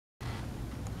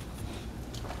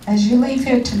As you leave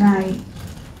here tonight,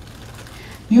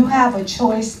 you have a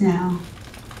choice now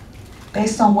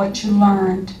based on what you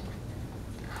learned.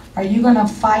 Are you going to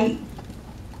fight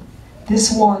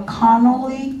this war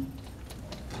carnally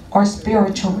or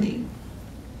spiritually?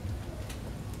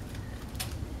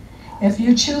 If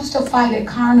you choose to fight it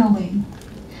carnally,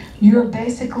 you're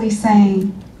basically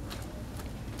saying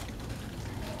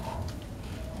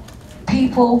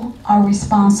people are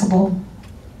responsible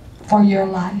for your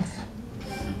life.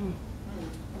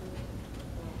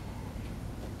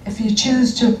 If you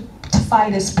choose to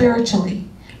fight it spiritually,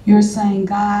 you're saying,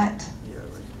 God,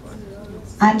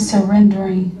 I'm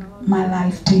surrendering my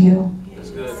life to you.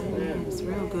 That's good. It's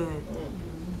real good.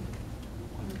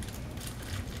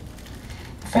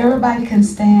 If everybody can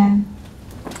stand.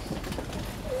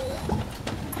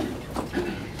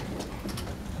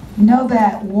 Know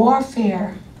that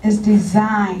warfare is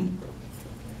designed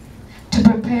to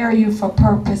prepare you for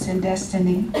purpose and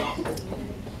destiny.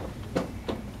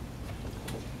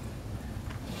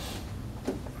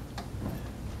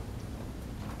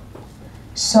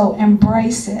 So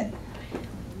embrace it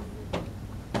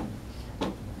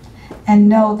and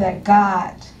know that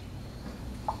God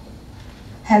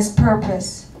has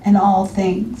purpose in all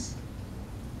things.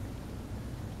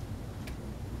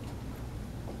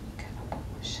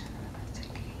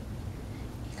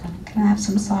 Can I have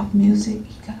some soft music?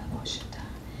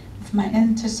 If my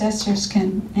intercessors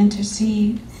can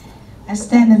intercede, I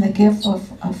stand in the gift of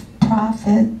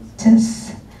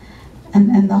prophetess,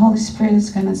 and the Holy Spirit is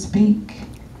going to speak.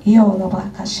 Andor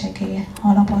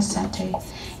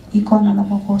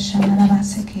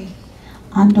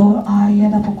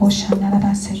ayera bokosha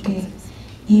narabaseke,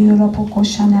 iyoro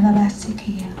bokosha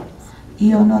narabaseke,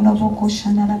 iyono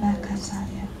bokosha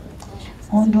narabakasaya,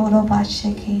 ondoro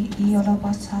basheke, iyoro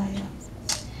basaya,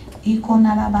 iko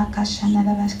narabakasha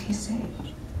narabakese,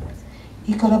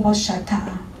 ikoro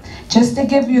boshata. Just to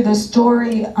give you the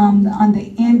story on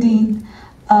the ending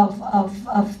of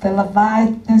the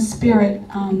Leviathan spirit,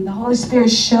 the Holy Spirit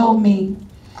showed me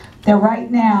that right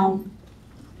now,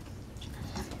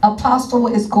 Apostle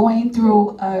is going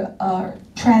through a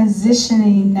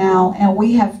transitioning now, and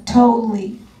we have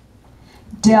totally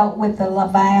dealt with the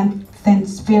Leviathan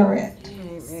spirit.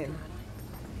 Amen.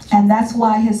 And that's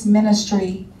why his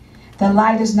ministry, the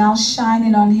light is now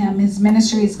shining on him. His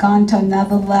ministry has gone to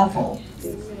another level.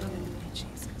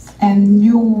 And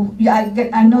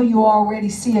I know you already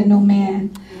see a new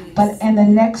man, but in the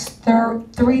next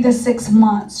 3 to 6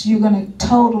 months, you're going to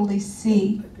totally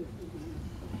see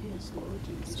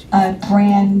a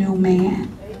brand new man.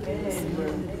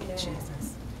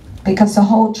 Because the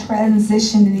whole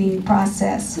transitioning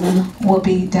process will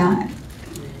be done.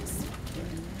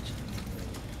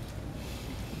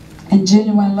 And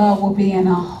genuine love will be in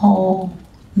a whole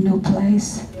new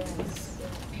place.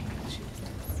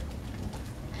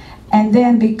 And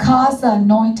then because the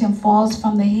anointing falls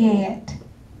from the head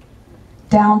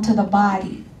down to the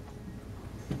body,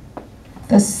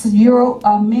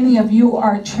 many of you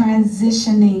are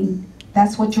transitioning.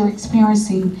 That's what you're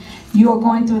experiencing. You are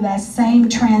going through that same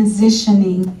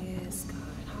transitioning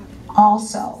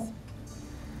also.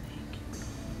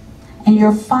 And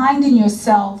you're finding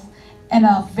yourself in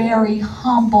a very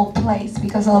humble place,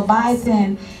 because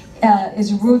Leviathan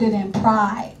is rooted in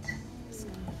pride.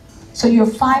 So you're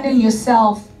finding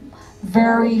yourself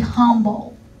very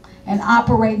humble and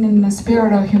operating in the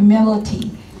spirit of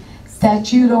humility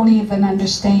that you don't even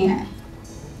understand.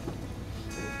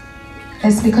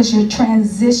 It's because you're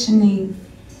transitioning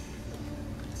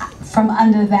from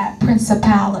under that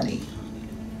principality.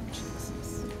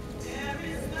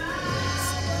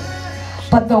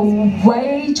 But the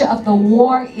wage of the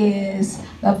war is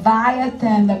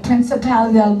Leviathan, the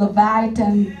principality of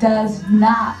Leviathan does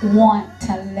not want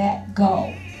to let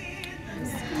go.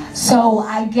 So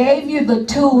I gave you the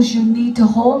tools you need to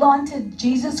hold on to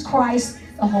Jesus Christ,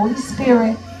 the Holy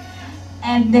Spirit,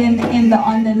 and then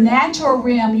on the natural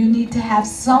realm, you need to have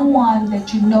someone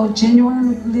that you know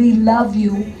genuinely love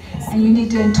you, and you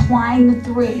need to entwine the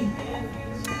three.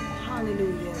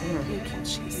 Hallelujah. Thank you,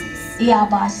 Jesus.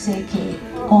 Iabaseke,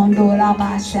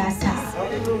 ondorabasata,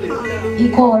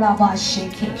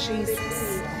 ikorabasheke.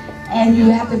 And you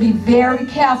have to be very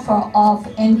careful of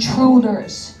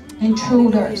intruders.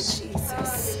 Intruders.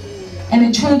 And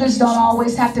intruders don't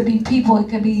always have to be people. It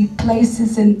could be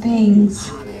places and things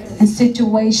and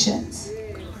situations.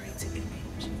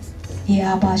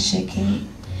 Iabasheke,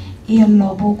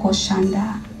 ioloboko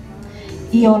shanda,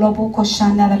 ioloboko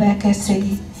shanda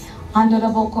rabakase,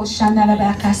 andoroboko shanda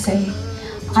rabakase,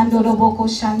 andoroboko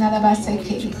shanda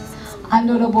rabaseke,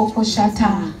 andoroboko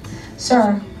shata.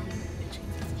 Sir,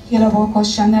 ioloboko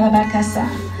shanda rabakasa.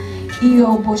 Iyo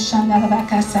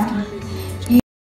boshandarabakasa.